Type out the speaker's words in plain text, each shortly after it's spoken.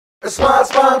Smart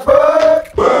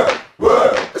work,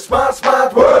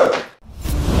 smart work.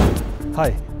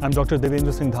 Hi, I'm Dr.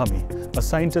 Devendra Singh Dhami, a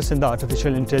scientist in the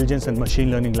Artificial Intelligence and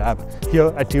Machine Learning Lab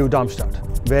here at TU Darmstadt,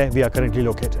 where we are currently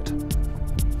located.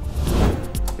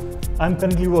 I'm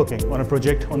currently working on a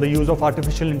project on the use of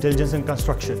artificial intelligence in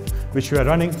construction, which we are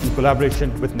running in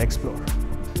collaboration with Nexplore.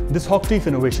 This HOCHTIEF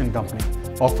innovation company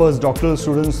offers doctoral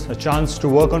students a chance to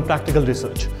work on practical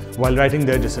research while writing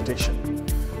their dissertation.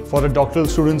 For the doctoral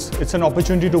students, it's an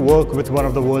opportunity to work with one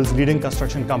of the world's leading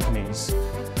construction companies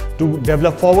to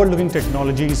develop forward-looking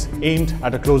technologies aimed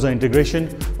at a closer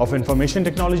integration of information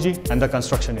technology and the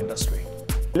construction industry.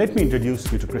 Let me introduce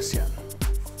you to Christian.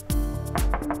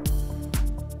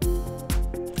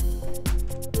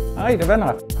 Hi,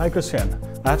 Devendra. Hi Christian.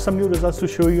 I have some new results to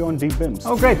show you on deep BIMs.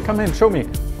 Oh great, come in, show me.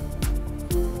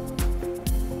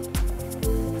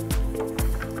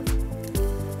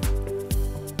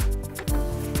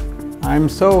 I'm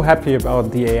so happy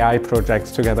about the AI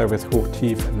projects together with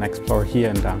HOCHTIEF and Nexplore here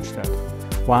in Darmstadt.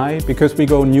 Why? Because we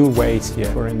go new ways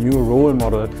here for a new role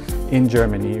model in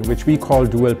Germany, which we call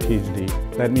dual PhD.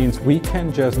 That means we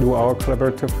can just do our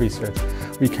collaborative research.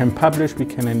 We can publish, we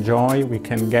can enjoy, we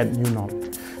can get new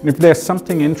knowledge. And if there's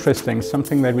something interesting,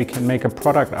 something that we can make a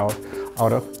product out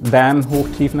of, then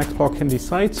HOCHTIEF and Nexplore can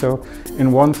decide so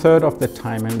in 1/3 of the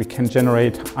time, and we can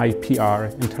generate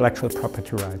IPR, intellectual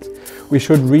property rights. We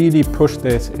should really push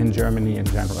this in Germany in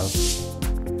general.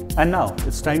 And now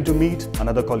it's time to meet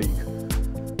another colleague.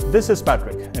 This is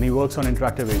Patrick, and he works on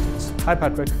interactive agents. Hi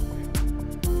Patrick.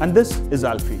 And this is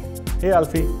Alfie. Hey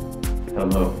Alfie.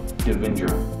 Hello,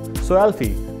 Devendra. So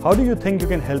Alfie, how do you think you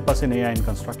can help us in AI in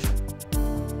construction?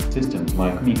 Systems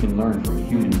like me can learn from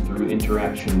humans through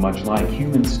interaction, much like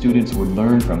human students would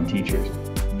learn from teachers.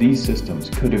 These systems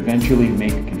could eventually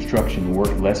make construction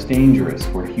work less dangerous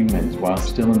for humans while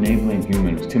still enabling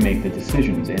humans to make the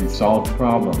decisions and solve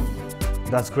problems.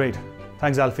 That's great.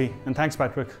 Thanks Alfie, and thanks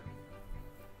Patrick.